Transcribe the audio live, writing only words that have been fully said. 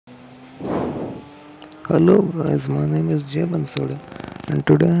Hello guys, my name is Jay Bansoda and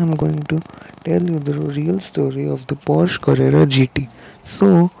today I am going to tell you the real story of the Porsche Carrera GT.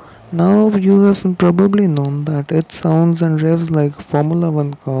 So now you have probably known that it sounds and revs like a Formula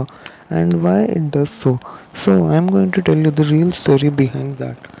 1 car and why it does so. So I am going to tell you the real story behind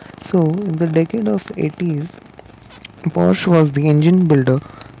that. So in the decade of 80s, Porsche was the engine builder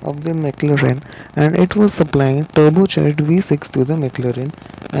of the McLaren and it was supplying turbocharged V6 to the McLaren,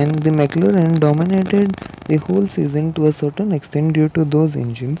 and the McLaren dominated the whole season to a certain extent due to those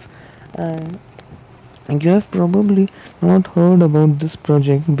engines. And you have probably not heard about this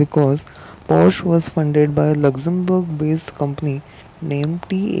project because Porsche was funded by a Luxembourg based company named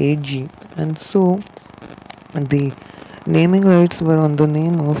TAG, and so the naming rights were on the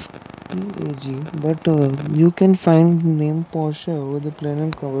name of TAG, but you can find the name Porsche over the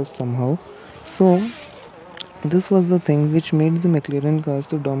planet covers somehow. So this was the thing which made the McLaren cars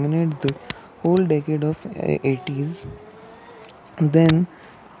to dominate the whole decade of 80s. Then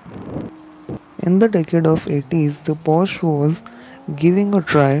in the decade of 80s, the Porsche was giving a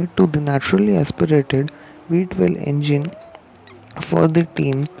try to the naturally aspirated V12 engine for the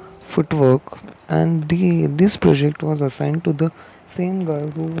team footwork, and this project was assigned to the same guy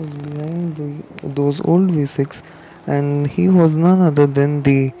who was behind those old V6, and he was none other than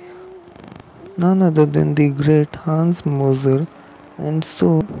the great Hans Moser. And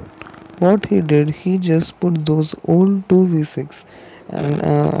so what he did, he just put those old 2v6 and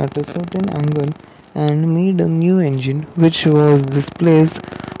at a certain angle and made a new engine which was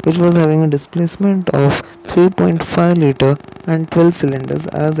having a displacement of 3.5 liter and 12 cylinders,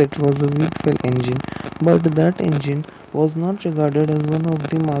 as it was a V12 engine. But that engine was not regarded as one of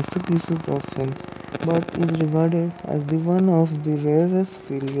the masterpieces of him, but is regarded as the one of the rarest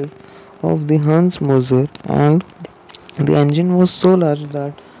failures of the Hans Moser. And the engine was so large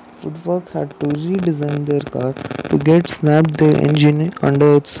that Woodwork had to redesign their car to get snapped the engine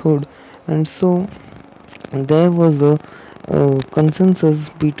under its hood, and so there was a consensus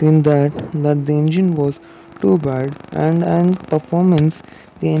between that the engine was too bad, and performance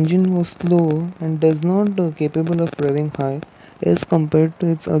the engine was slow and does not capable of revving high as compared to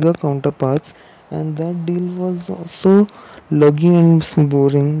its other counterparts, and that deal was so luggy and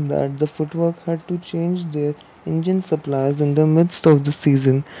boring that the footwork had to change their engine suppliers in the midst of the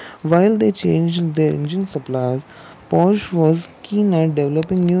season. While they changed their engine suppliers, Porsche was keen at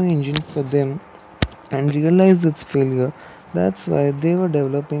developing new engines for them and realized its failure. That's why they were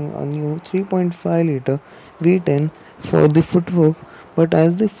developing a new 3.5 liter V10 for the footwork. But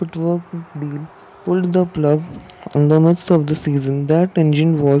as the footwork deal pulled the plug in the midst of the season, that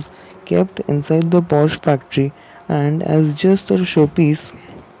engine was kept inside the Porsche factory, and as just a showpiece,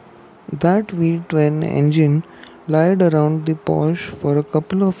 that V12 engine lied around the Porsche for a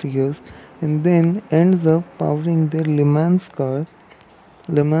couple of years and then ends up powering their Le Mans car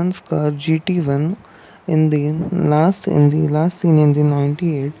GT1 in the last scene in the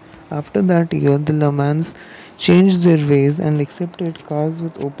 98. After that year, the Le Mans changed their ways and accepted cars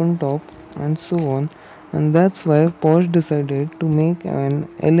with open top and so on, and that's why Porsche decided to make an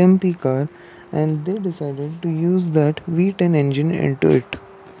LMP car, and they decided to use that V10 engine into it.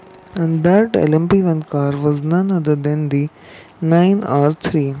 And that LMP1 car was none other than the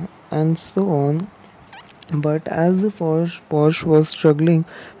 9R3 and so on. But as the Porsche was struggling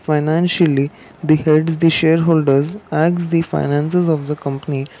financially, the shareholders, axed the finances of the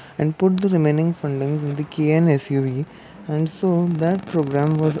company and put the remaining fundings in the KN SUV, and so that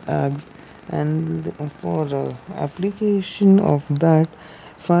program was axed. And for application of that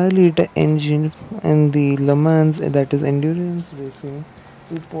 5-liter engine in the Le Mans, that is endurance racing,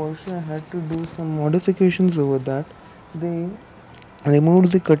 the Porsche had to do some modifications over that. They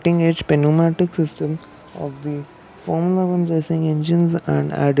removed the cutting-edge pneumatic system of the Formula One racing engines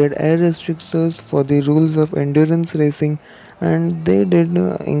and added air restrictors for the rules of endurance racing, and they did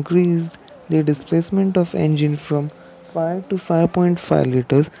increase the displacement of engine from 5 to 5.5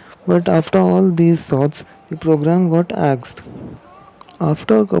 liters. But after all these thoughts, the program got axed.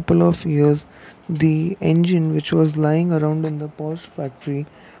 After a couple of years, the engine, which was lying around in the Porsche factory,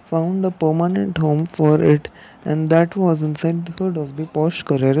 found a permanent home for it, and that was inside the hood of the Porsche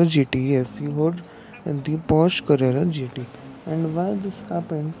Carrera GT. Yes, you heard, the Porsche Carrera GT. And why this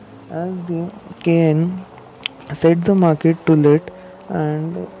happened, as the KN set the market to lit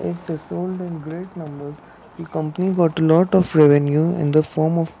and it sold in great numbers, the company got a lot of revenue in the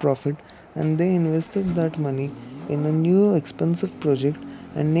form of profit, and they invested that money in a new expensive project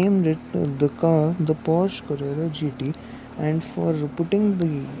and named it the car the Porsche Carrera GT. And for putting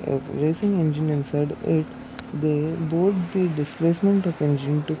the racing engine inside it, they brought the displacement of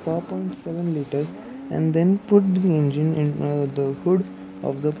engine to 4.7 liters and then put the engine in the hood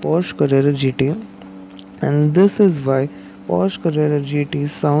of the Porsche Carrera GT. And this is why Porsche Carrera GT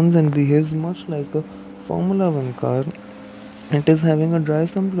sounds and behaves much like a Formula 1 car. It is having a dry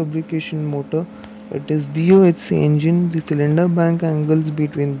sump lubrication motor. It is DOHC engine. The cylinder bank angles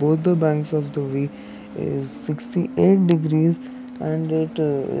between both the banks of the V is 68 degrees, and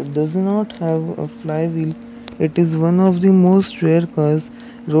it does not have a flywheel. It is one of the most rare cars,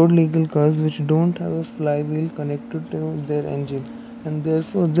 road legal cars, which don't have a flywheel connected to their engine, and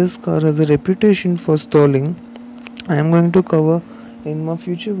therefore this car has a reputation for stalling. I am going to cover in my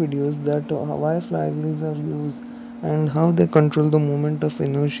future videos that why flywheels are used and how they control the moment of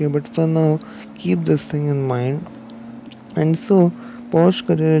inertia. But for now, keep this thing in mind. And so, Porsche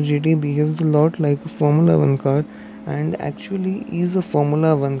Carrera GT behaves a lot like a Formula 1 car and actually is a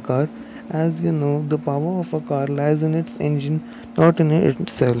Formula 1 car. As you know, the power of a car lies in its engine, not in it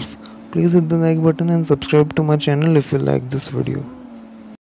itself. Please hit the like button and subscribe to my channel if you like this video.